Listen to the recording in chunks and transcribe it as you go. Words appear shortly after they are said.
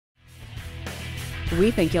We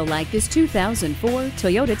think you'll like this 2004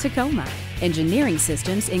 Toyota Tacoma. Engineering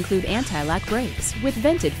systems include anti-lock brakes with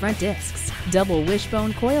vented front discs, double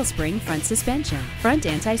wishbone coil spring front suspension, front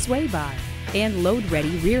anti-sway bar, and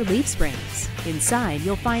load-ready rear leaf springs. Inside,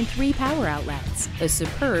 you'll find 3 power outlets, a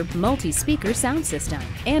superb multi-speaker sound system,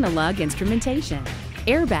 analog instrumentation,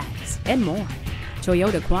 airbags, and more.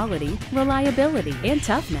 Toyota quality, reliability, and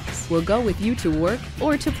toughness will go with you to work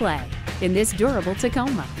or to play in this durable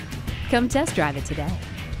Tacoma. Come test drive it today.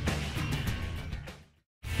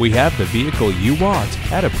 We have the vehicle you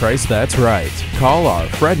want at a price that's right. Call our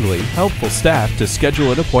friendly, helpful staff to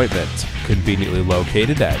schedule an appointment. Conveniently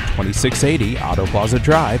located at 2680 Auto Plaza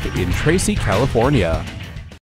Drive in Tracy, California.